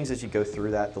 there's things as you go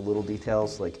through that, the little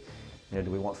details, like, do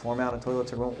we want floor-mounted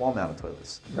toilets or wall-mounted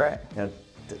toilets? Right.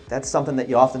 That's something that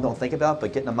you often don't think about,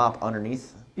 but getting a mop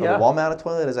underneath of a wall-mounted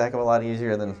toilet is a heck of a lot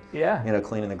easier than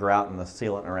cleaning the grout and the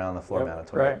sealant around the floor-mounted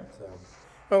toilet. Right.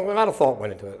 well, a lot of thought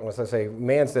went into it. As I say,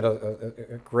 Mans did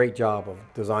a great job of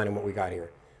designing what we got here.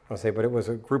 I say, but it was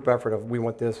a group effort of we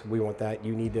want this, we want that,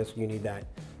 you need this, you need that.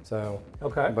 So,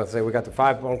 Okay. But say we got the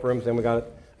 5 bunk rooms, then we got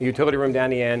a utility room down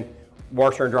the end,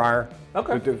 washer and dryer.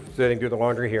 Okay. So they can do the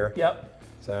laundry here. Yep.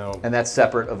 So. And that's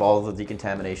separate of all of the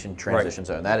decontamination transition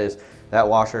zone. That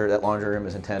laundry room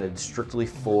is intended strictly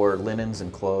for linens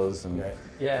and clothes and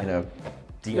Yeah.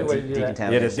 decontamination. way to do that.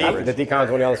 Yeah, the decon's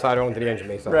on the other side onto the engine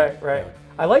bay side. Right, right.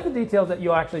 I like the details that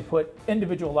you actually put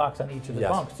individual locks on each of the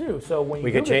Yes. bunks too. So when you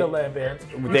We do could get the change- land bands,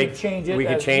 you They can change it. We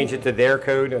could as change you- it to their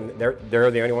code, and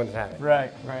they're the only ones that have it.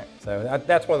 Right, right. So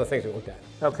that's one of the things we looked at.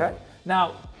 Okay.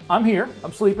 Now I'm here.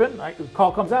 I'm sleeping. The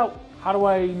call comes out. How do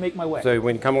I make my way? So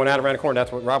when you come on out around the corner,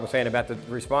 that's what Rob was saying about the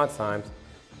response times.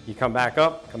 You come back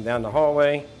up, come down the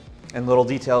hallway. And little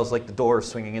details like the door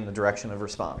swinging in the direction of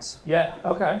response. Yeah.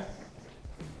 Okay.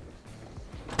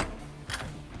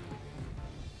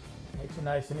 Makes it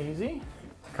nice and easy.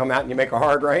 Come out and you make a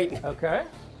hard right, Okay.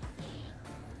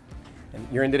 and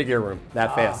you're into the gear room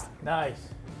that fast. Nice.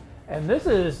 And this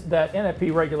is that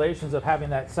NFP regulations of having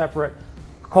that separate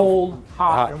cold,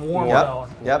 hot, and warm zone.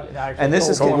 Yep. Actually, And this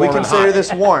is, cold, we warm, and consider hot.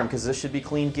 this warm because this should be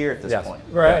clean gear at this Yes. point.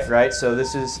 Right. Right. So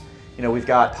this is, we've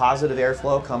got positive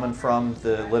airflow coming from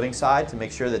the living side to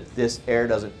make sure that this air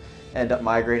doesn't end up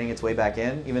migrating its way back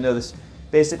in. Even though this,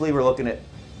 basically we're looking at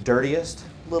dirtiest,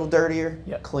 little dirtier,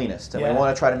 Yep. cleanest. And Yeah. we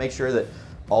want to try to make sure that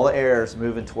all the air is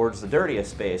moving towards the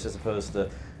dirtiest space as opposed to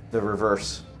the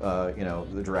reverse,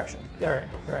 the direction. Right,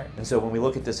 right. And so when we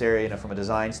look at this area, from a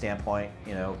design standpoint,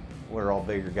 we're all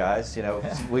bigger guys.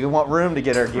 We want room to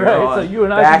get our gear Right, on so you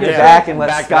and I back can to get back and let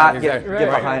back Scott to get, back, get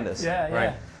right. behind us. Yeah, yeah.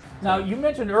 Right. Now you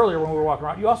mentioned earlier when we were walking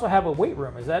around, you also have a weight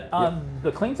room. Is that on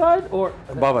the clean side or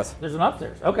Above us. There's an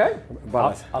upstairs. Okay.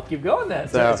 Above us. I'll keep going then.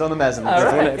 So- It's on the mezzanine. All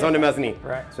right. It's on the mezzanine.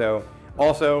 Right. So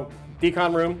also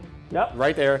decon room, Yep.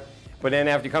 right there. But then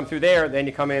after you come through there, then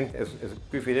you come in, as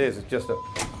goofy it is, it's just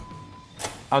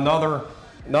another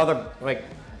like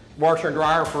washer and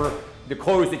dryer for the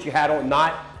clothes that you had on,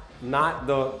 not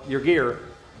your gear,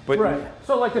 but right.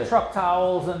 So like the truck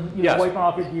towels and you know, wiping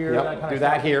off your gear, Yep. that kind do of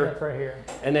that stuff. here. That's right here.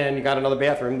 And then you got another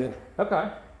bathroom. Then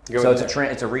Okay. So it's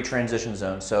a retransition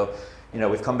zone. So, you know,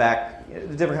 we've come back,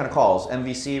 different kind of calls.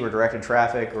 MVC, we're directing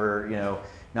traffic, we're, you know,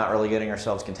 not really getting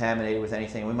ourselves contaminated with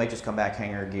anything. We might just come back,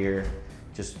 hang our gear,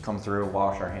 just come through,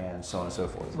 wash our hands, so on and so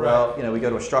forth. Right. Well, you know, we go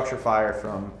to a structure fire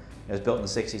from, it was built in the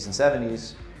 60s and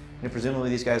 70s, and presumably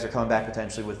these guys are coming back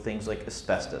potentially with things like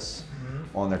asbestos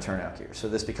on their turnout gear. So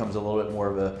this becomes a little bit more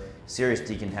of a serious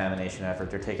decontamination effort.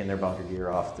 They're taking their bunker gear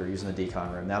off, they're using the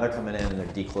decon room. Now they're coming in and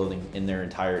they're declothing in their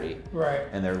entirety. Right.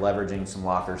 And they're leveraging some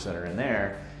lockers that are in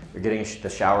there. They're getting the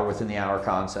shower within the hour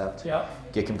concept.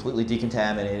 Yep. Get completely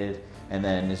decontaminated. And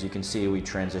then, as you can see, we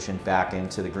transition back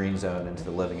into the green zone, into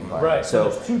the living environment. Right. So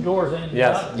there's 2 doors in.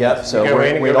 Yes. Yep.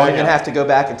 So we don't even have to go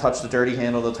back and touch the dirty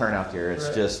handle of the turnout gear. It's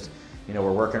just, you know,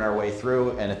 we're working our way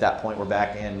through, and at that point, we're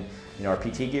back in, you know, our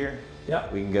PT gear.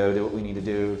 Yep. We can go do what we need to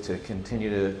do to continue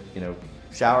to, you know,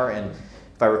 shower. And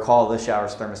if I recall, this shower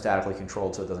is thermostatically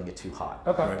controlled, so it doesn't get too hot.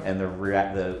 Okay. Right. And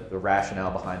the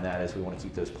rationale behind that is we want to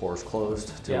keep those pores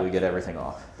closed till we get everything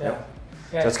off. Yep.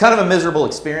 So it's kind of a miserable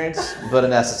experience, but a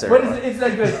necessary one. But it's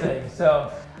a good thing.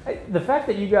 So the fact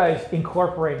that you guys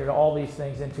incorporated all these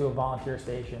things into a volunteer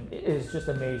station is just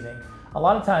amazing. A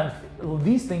lot of times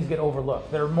these things get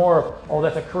overlooked. They're more of, oh,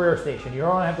 that's a career station. You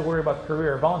don't have to worry about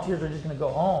career. Volunteers are just going to go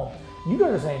home. You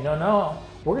guys are saying, no,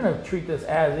 we're going to treat this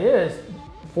as is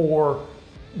for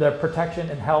the protection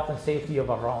and health and safety of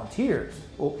our volunteers.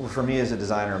 Well, for me as a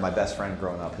designer, my best friend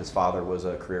growing up, his father was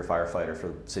a career firefighter for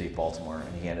the city of Baltimore,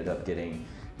 and he ended up getting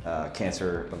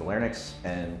cancer of the larynx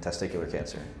and testicular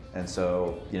cancer. And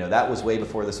so, you know, that was way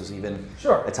before this was even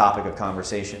a topic of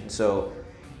conversation. So,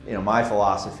 you know, my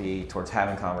philosophy towards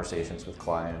having conversations with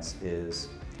clients is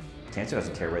cancer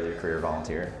doesn't care whether you're a career or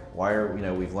volunteer. Why are, you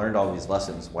know, we've learned all these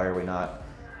lessons. Why are we not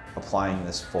applying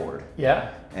this forward?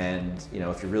 Yeah. And, you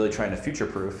know, if you're really trying to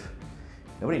future-proof,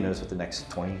 nobody knows what the next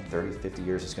 20, 30, 50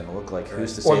 years is going to look like.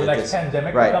 Who's to say or the next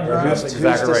pandemic comes around? Who's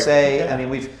to say, I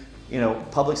mean, you know,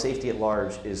 public safety at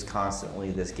large is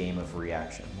constantly this game of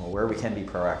reaction. Well, where we can be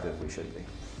proactive, we should be.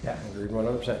 Yeah. Agreed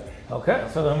 100%. Okay,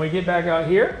 so then we get back out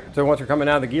here. So once we're coming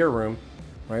out of the gear room,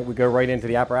 right, we go right into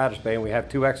the apparatus bay, and we have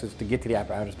 2 exits to get to the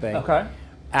apparatus bay. Okay.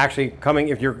 Actually, coming,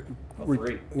 if you're...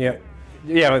 3.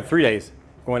 Yeah, 3 days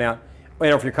going out. You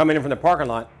know, if you're coming in from the parking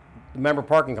lot, the member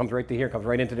parking comes right to here, comes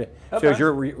right into the... So as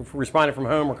you're responding from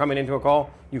home or coming into a call,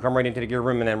 you come right into the gear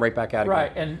room and then right back out again.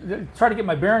 Right, and try to get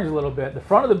my bearings a little bit. The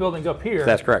front of the building's up here.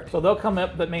 That's correct. So they'll come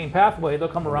up the main pathway, they'll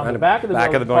come around the back of the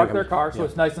building, park their car so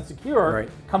it's nice and secure,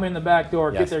 come in the back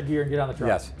door, get their gear and get on the truck.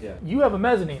 Yes. Yeah. You have a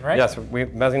mezzanine, right? Yes, we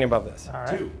have mezzanine above this. All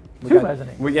right. 2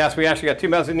 mezzanines. Yes, we actually got 2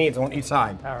 mezzanines on each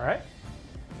side. All right.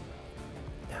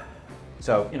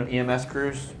 So, you know, EMS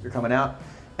crews, you're coming out.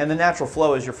 And the natural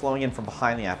flow is you're flowing in from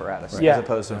behind the apparatus as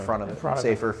opposed to in front of it,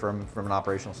 safer from an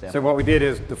operational standpoint. So what we did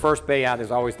is the first bay out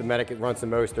is always the medic that runs the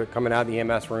most. They're coming out of the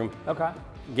EMS room. Okay.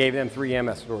 Gave them 3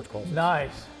 EMS storage calls.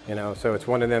 Nice. You know, so it's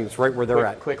one of them. It's right where they're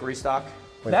at. Quick restock.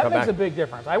 That makes a big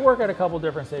difference. I work at a couple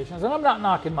different stations, and I'm not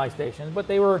knocking my stations, but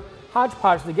they were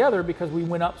hodgepodge together because we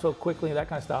went up so quickly and that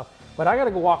kind of stuff. But I got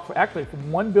to go walk actually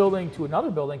from one building to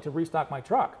another building to restock my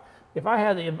truck. If I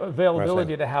had the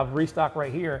availability to have restock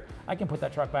right here, I can put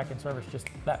that truck back in service just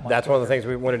that much. That's one of the things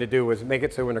we wanted to do was make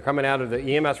it so when they're coming out of the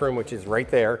EMS room, which is right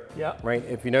there, right?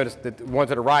 If you notice that the ones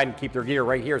that are riding keep their gear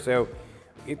right here. So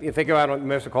if they go out on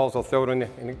most of the calls, they'll throw it in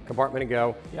the compartment and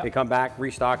go. They come back,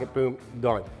 restock it, boom,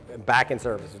 done. Back in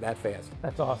service that fast.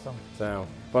 That's awesome. So,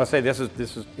 well, I say this is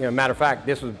you know, matter of fact,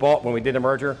 this was bought when we did the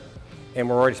merger, and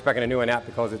we're already specing a new one out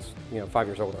because it's 5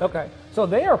 years old. Okay, so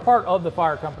they are part of the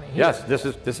fire company here. Yes, this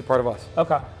is part of us.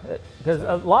 Okay, because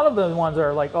a lot of the ones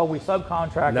are like, oh, we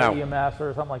subcontract EMS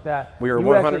or something like that.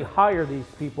 You actually hire these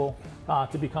people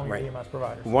to become your EMS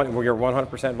providers. We're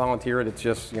 100% volunteer. It's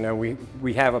just, you know,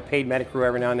 we have a paid medic crew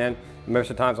every now and then. Most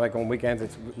of the times, like on weekends,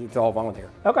 it's all volunteer.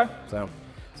 Okay. So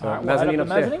all right, mezzanine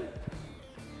upstairs. Mezzanine.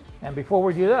 And before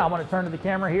we do that, I want to turn to the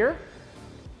camera here.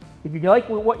 If you like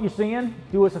what you're seeing,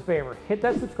 do us a favor. Hit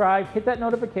that subscribe, hit that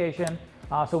notification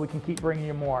so we can keep bringing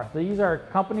you more. These are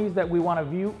companies that we want to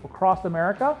view across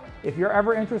America. If you're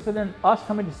ever interested in us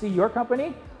coming to see your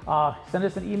company, send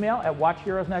us an email at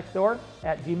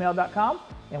watchheroesnextdoor@gmail.com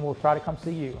and we'll try to come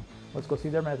see you. Let's go see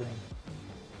their mezzanine.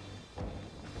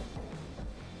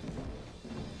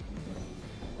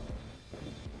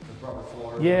 Rubber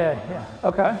floor. Yeah,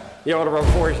 okay. Yeah, all the rubber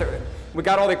floors. we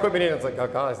got all the equipment in. It's like, oh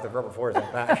guys, the rubber floor is in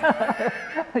the back.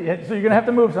 Yeah, so you're gonna have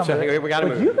to move something. So we got to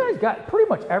move. But you guys got pretty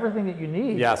much everything that you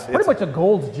need. Yes, pretty much a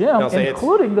Gold's Gym,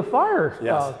 including the fire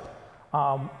yes.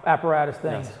 apparatus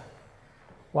things. Yes.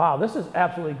 Wow, this is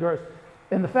absolutely gross.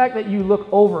 And the fact that you look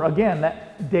over again,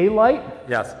 that daylight.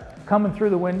 Yes. Coming through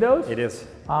the windows. It is.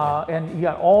 And you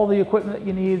got all the equipment that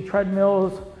you need: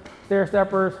 treadmills, stair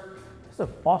steppers. It's an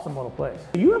awesome little place.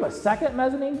 You have a second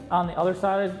mezzanine on the other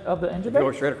side of the engine bay?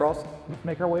 Go straight across. Let's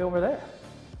make our way over there.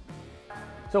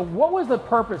 So what was the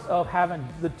purpose of having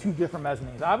the two different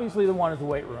mezzanines? Obviously the one is the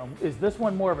weight room. Is this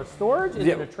one more of a storage? Is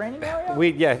it a training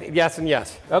area? Yes and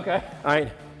yes. Okay. All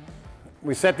right.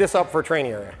 We set this up for a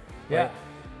training area. Yeah. Right?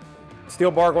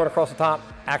 Steel bar going across the top.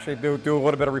 Actually do a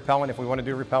little bit of rappelling if we want to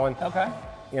do rappelling. Okay.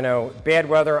 You know, bad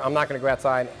weather, I'm not going to go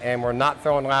outside, and we're not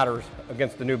throwing ladders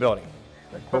against the new building.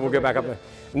 But we'll go back up there.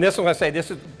 And this one, I say,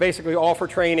 this is basically all for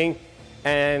training,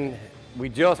 and we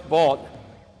just bought,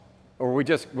 or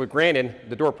we're granted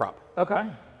the door prop. Okay.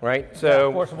 Right? So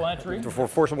yeah, forcible entry. For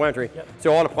forcible entry. Yep.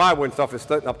 So all the plywood and stuff is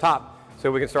sitting up top,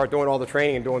 so we can start doing all the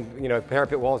training and doing, you know,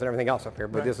 parapet walls and everything else up here.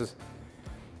 But this is,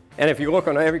 and if you look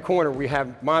on every corner, we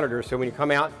have monitors, so when you come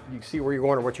out, you can see where you're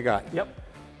going or what you got. Yep.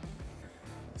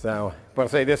 So, but I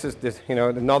say this, you know,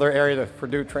 another area for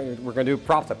training. We're going to do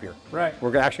props up here. Right.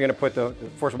 We're actually going to put the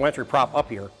forcible entry prop up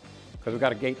here because we've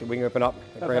got a gate that we can open up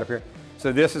right up here.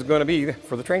 So this is going to be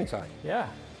for the training side. Yeah.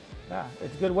 Yeah.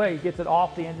 It's a good way. It gets it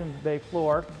off the engine bay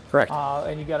floor. Correct.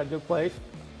 And you got a good place.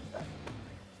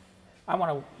 I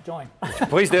want to join.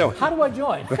 Please do. How do I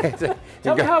join?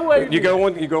 Tell me how you go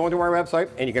onto our website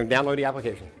and you can download the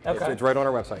application. Okay. It's right on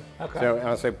our website. Okay. So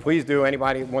I say, please do.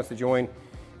 Anybody who wants to join,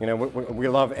 you know, we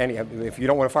love any. If you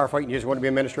don't want to firefight and you just want to be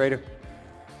administrative,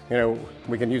 you know,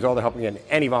 we can use all the help we can.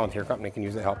 Any volunteer company can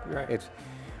use the help. Right.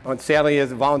 Sadly,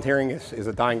 volunteering is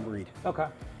a dying breed. Okay.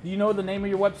 Do you know the name of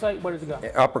your website? Where does it go?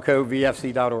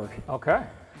 UppercoVFC.org. Okay.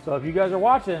 So if you guys are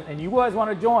watching and you guys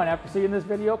want to join after seeing this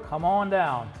video, come on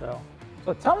down.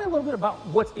 So tell me a little bit about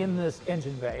what's in this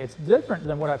engine bay. It's different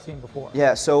than what I've seen before.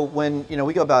 Yeah, so when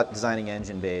we go about designing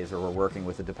engine bays, or we're working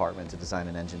with the department to design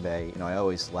an engine bay, I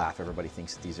always laugh. Everybody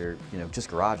thinks that these are just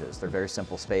garages. They're very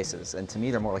simple spaces, and to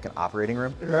me, they're more like an operating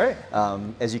room. Right.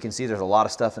 As you can see, there's a lot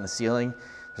of stuff in the ceiling.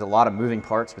 There's a lot of moving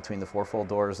parts between the four-fold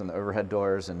doors and the overhead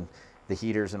doors and the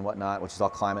heaters and whatnot, which is all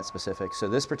climate specific. So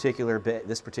this particular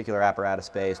apparatus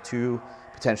bay is two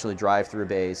potentially drive-through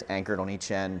bays anchored on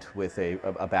each end with a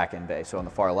back end bay. So on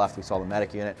the far left, we saw the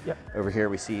medic unit. Yep. Over here,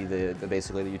 we see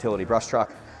basically the utility brush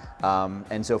truck.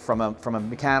 And so from a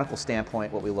mechanical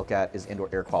standpoint, what we look at is indoor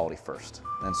air quality first.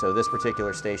 And so this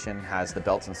particular station has the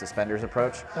belts and suspenders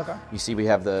approach. Okay. You see we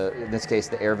have in this case,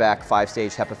 the AirVac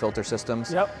 5-stage HEPA filter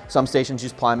systems. Yep. Some stations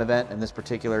use PlimeEvent. In this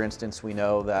particular instance, we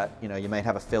know that you might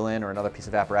have a fill-in or another piece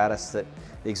of apparatus that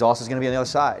the exhaust is going to be on the other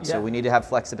side. Yep. So we need to have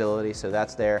flexibility, so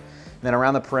that's there. And then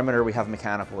around the perimeter, we have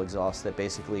mechanical exhaust that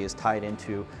basically is tied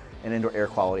into an indoor air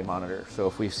quality monitor. So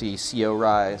if we see CO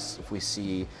rise, if we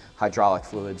see hydraulic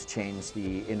fluids change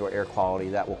the indoor air quality,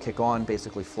 that will kick on,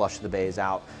 basically flush the bays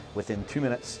out within 2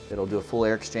 minutes. It'll do a full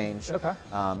air exchange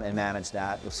and manage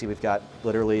that. You'll see we've got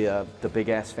literally the big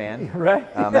ass fan.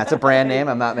 Right. That's a brand name.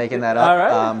 I'm not making that up. All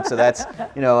right. So that's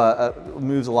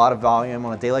moves a lot of volume.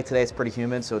 On a day like today, it's pretty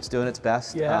humid, so it's doing its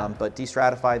best. Yeah. But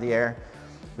destratify the air.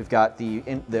 We've got the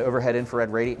overhead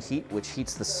infrared radiant heat, which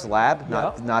heats the slab,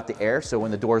 not the air. So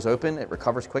when the doors open, it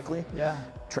recovers quickly. Yeah.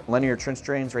 Linear trench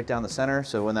drains right down the center.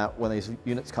 So when these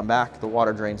units come back, the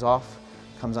water drains off,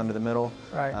 comes under the middle.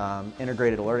 Right.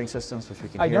 Integrated alerting systems, which we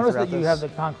can hear throughout this. I noticed that you have the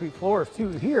concrete floors too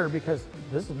here, because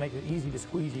this is making it easy to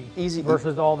squeegee. Easy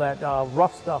versus all that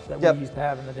rough stuff that we used to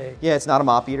have in the day. Yeah, it's not a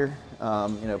mop eater.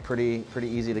 Pretty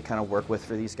easy to kind of work with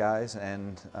for these guys,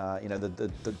 and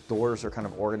the doors are kind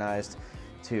of organized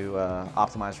to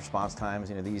optimize response times.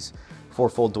 These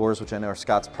four-fold doors, which I know are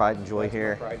Scott's pride and joy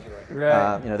here.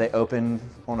 Right. They open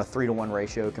on a 3-to-1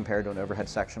 ratio compared to an overhead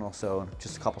sectional. So in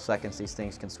just a couple seconds, these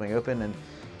things can swing open, and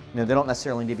they don't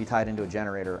necessarily need to be tied into a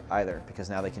generator either, because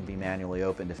now they can be manually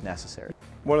opened if necessary.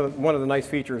 One of the nice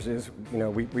features is,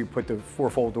 we put the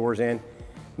four-fold doors in.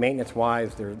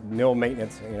 Maintenance-wise, they're nil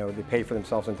maintenance. They pay for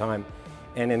themselves in time.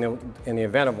 And in the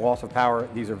event of loss of power,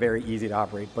 these are very easy to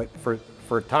operate. But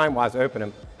for time-wise to open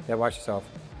them, watch yourself.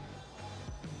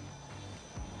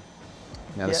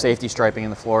 Now the safety striping in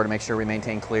the floor to make sure we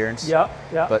maintain clearance. Yeah.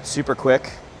 But super quick.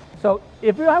 So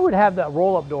if I would have that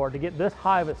roll-up door to get this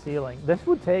high of a ceiling, this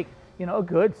would take a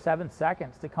good 7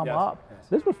 seconds to come up. Yes.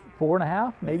 This was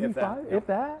 4.5, maybe if 5, if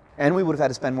that. And we would have had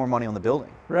to spend more money on the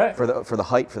building. Right. For the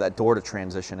height for that door to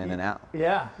transition in and out.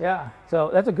 Yeah. So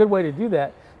that's a good way to do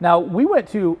that. Now we went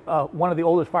to one of the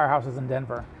oldest firehouses in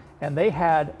Denver. and they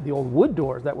had the old wood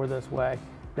doors that were this way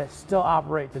that still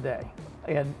operate today.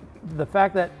 And the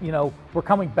fact that, you know, we're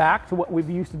coming back to what we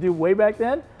used to do way back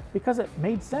then, because it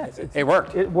made sense. It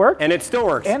worked. It worked. And it still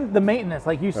works. And the maintenance,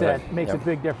 like you said, makes a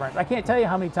big difference. I can't tell you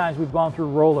how many times we've gone through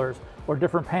rollers or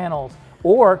different panels,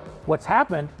 or what's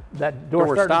happened, that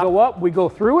door started to go up, we go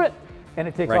through it, and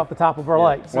it takes off the top of our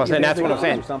lights. Well, and that's what I'm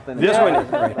saying. This one,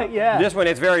 this one,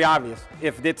 it's very obvious.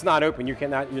 If it's not open, you're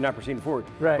not proceeding forward.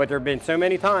 Right. But there have been so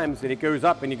many times that it goes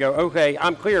up and you go, okay,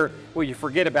 I'm clear. Well, you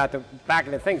forget about the back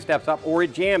of the thing steps up, or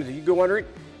it jams and you go under it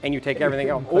and you take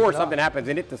everything off, or something happens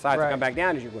and it decides to come back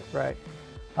down as you go. Right.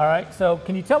 All right, so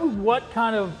can you tell me what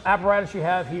kind of apparatus you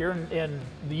have here in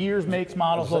the years, makes,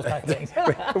 models, those kind of things?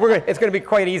 It's going to be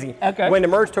quite easy. Okay. When the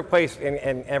merge took place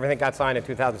and everything got signed in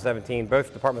 2017,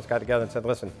 both departments got together and said,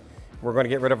 listen, we're going to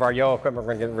get rid of our yellow equipment,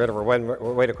 we're going to get rid of our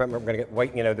white equipment, we're going to get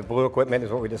white, you know, the blue equipment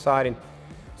is what we decided.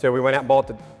 So we went out and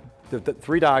bought the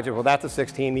 3 Dodges. Well, that's a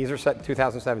 16, these are set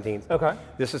 2017s. Okay.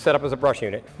 This is set up as a brush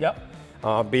unit. Yep.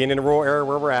 Being in the rural area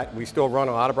where we're at, we still run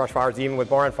a lot of brush fires. Even with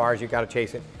barn fires, you got to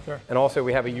chase it. Sure. And also,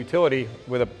 we have a utility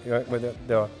with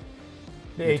the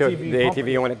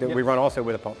ATV on it that we run also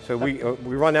with a pump. So we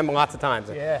run them lots of times.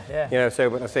 Yeah, yeah. You know, so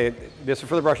when I say this is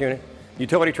for the brush unit,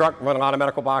 utility truck, run a lot of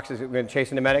medical boxes. We've been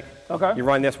chasing the medic. Okay. You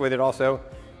run this with it also.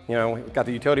 You know, we've got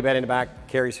the utility bed in the back.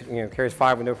 Carries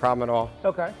 5 with no problem at all.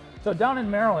 Okay. So down in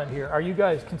Maryland here, are you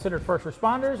guys considered first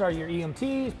responders? Are you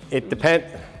EMTs? It depends.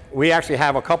 We actually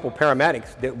have a couple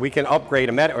paramedics that we can upgrade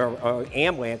a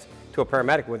ambulance to a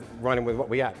paramedic with running with what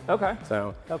we have. Okay.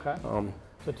 So. Okay.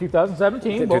 So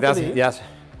 2017. Both of these. Yes.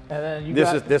 And then you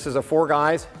this is a 4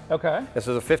 guys. Okay. This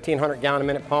is a 1,500 gallon a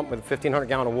minute pump with a 1,500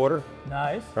 gallon of water.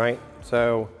 Nice. Right.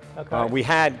 So we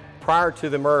had, prior to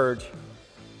the merge,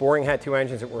 Boring had 2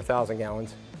 engines that were 1,000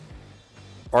 gallons.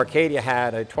 Arcadia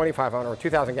had a 2,500 or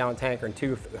 2,000 gallon tanker and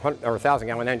 1,000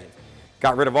 gallon engines.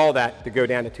 Got rid of all that to go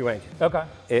down to 2 engines. Okay.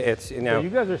 It's, you know. So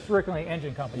you guys are strictly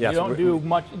engine company. Yes, you don't do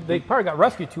much. They probably got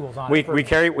rescue tools on it. We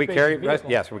carry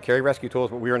rescue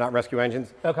tools, but we are not rescue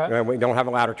engines. Okay. We don't have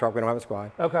a ladder truck. We don't have a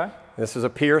squad. Okay. This is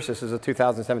a Pierce. This is a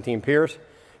 2017 Pierce,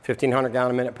 1,500 gallon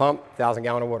a minute pump, 1,000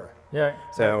 gallon of water. Yeah.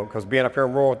 So, because being up here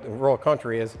in rural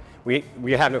country is, we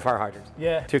have no fire hydrants.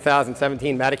 Yeah.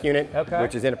 2017 Matic unit, okay,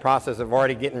 which is in the process of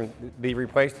already be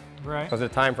replaced. Right. Because of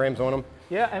the time frames on them.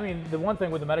 Yeah, I mean, the one thing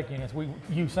with the medic units,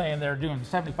 you saying they're doing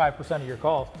 75% of your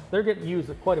calls, they're getting used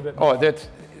quite a bit more. Oh,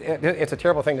 it's a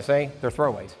terrible thing to say. They're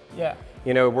throwaways. Yeah.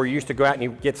 You know, we're used to go out and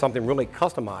you get something really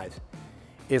customized.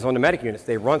 Is on the medic units,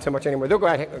 they run so much anymore. They'll go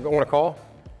out and go on a call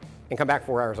and come back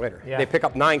 4 hours later. Yeah. They pick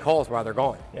up 9 calls while they're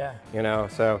gone. Yeah. You know,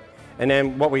 so, and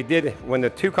then what we did when the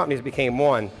 2 companies became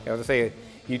one, I was to say,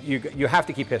 you have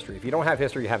to keep history. If you don't have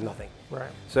history, you have nothing. Right.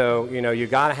 So, you know, you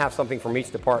got to have something from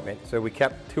each department. So we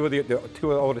kept 2 of the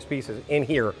oldest pieces in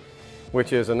here, which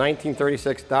is a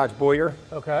 1936 Dodge Boyer.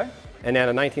 Okay. And then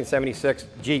a 1976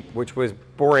 Jeep, which was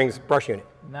Boring's brush unit.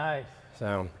 Nice.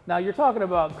 So. Now you're talking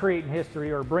about creating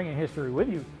history or bringing history with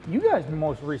you. You guys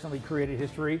most recently created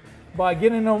history by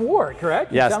getting an award,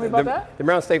 correct? Yes. Tell me about that. The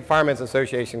Maryland State Firemen's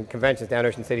Association conventions down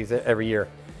Ocean City every year.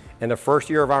 And the first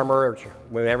year of our merge,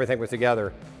 when everything was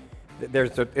together,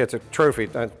 it's a trophy,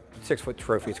 a 6-foot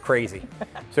trophy. It's crazy.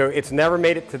 So it's never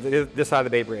made it to this side of the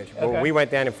Bay Bridge. Okay. Well, we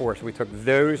went down in force. We took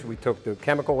those, we took the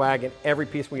chemical wagon, every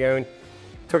piece we owned,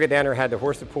 took it down there, had the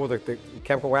horse to pull the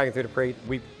chemical wagon through the parade.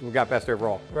 We got best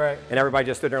overall. Right. And everybody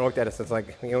just stood there and looked at us. It's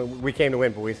like, you know, we came to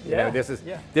win, boys. Yeah. You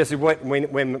know, this is what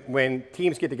when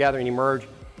teams get together and you merge,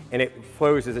 and it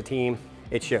flows as a team,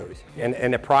 it shows. Yeah.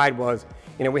 And the pride was,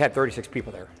 you know, we had 36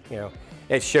 people there. You know,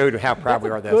 it showed how proud we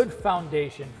are of this. That's a good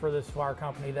foundation for this fire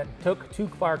company that took 2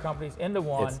 fire companies into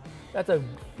one. That's a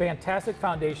fantastic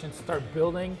foundation to start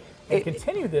building and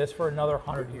continue this for another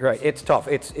 100 years. Right. It's tough.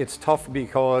 It's tough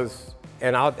because,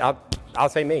 and I'll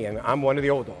say me, and I'm one of the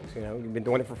old dogs. You know, you've been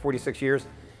doing it for 46 years.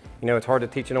 You know, it's hard to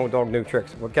teach an old dog new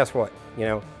tricks. Well, guess what? You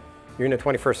know, you're in the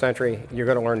 21st century. You're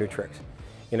going to learn new tricks.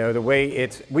 You know, the way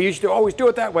we used to always do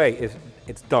it that way is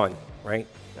it's done, right?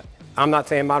 I'm not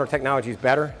saying modern technology is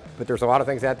better, but there's a lot of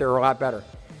things out there that are a lot better.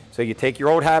 So you take your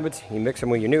old habits, you mix them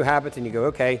with your new habits, and you go,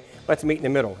 okay, let's meet in the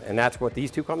middle. And that's what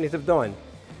these 2 companies have done.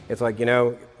 It's like, you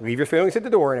know, leave your feelings at the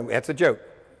door, and that's a joke.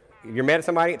 If you're mad at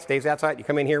somebody, it stays outside. You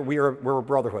come in here, we're a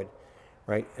brotherhood,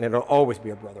 right? And it'll always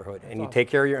be a brotherhood. And you take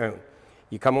care of your own.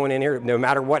 You come on in here, no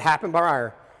matter what happened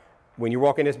prior, when you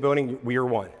walk in this building, we are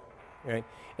one, right?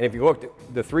 And if you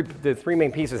look, the three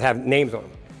main pieces have names on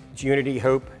them. It's Unity,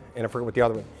 Hope, and I forget what the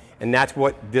other one. And that's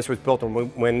what this was built on.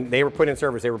 When they were put in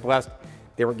service, they were blessed.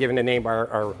 They were given a name by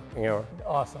our you know.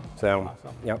 Awesome. So,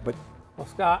 awesome. Yeah, but. Well,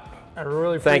 Scott, I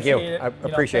really appreciate it. Thank you. I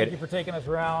appreciate it. Thank you for taking us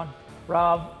around.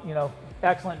 Rob, you know,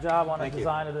 excellent job on the Thank you.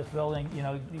 design of this building. You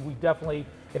know, we definitely,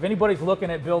 if anybody's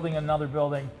looking at building another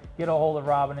building, get a hold of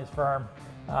Rob and his firm.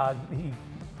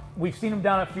 We've seen him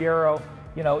down at Fierro.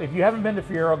 You know, if you haven't been to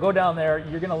Fierro, go down there.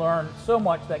 You're going to learn so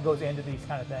much that goes into these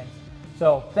kind of things.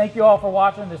 So thank you all for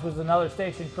watching. This was another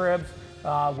Station Cribs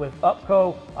with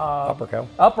Upperco.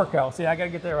 See, I got to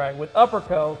get that right. With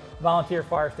Upperco Volunteer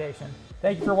Fire Station.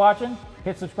 Thank you for watching.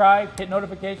 Hit subscribe, hit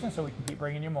notifications so we can keep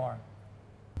bringing you more.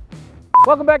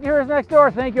 Welcome back to Heroes Next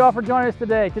Door. Thank you all for joining us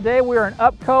today. Today we are in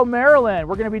Upperco, Maryland.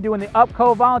 We're going to be doing the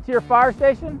Upperco Volunteer Fire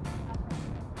Station.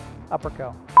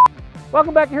 Upperco.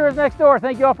 Welcome back to Heroes Next Door.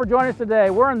 Thank you all for joining us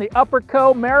today. We're in the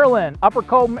Upperco, Maryland.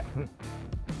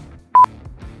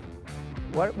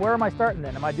 Where am I starting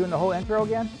then? Am I doing the whole intro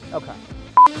again? Okay.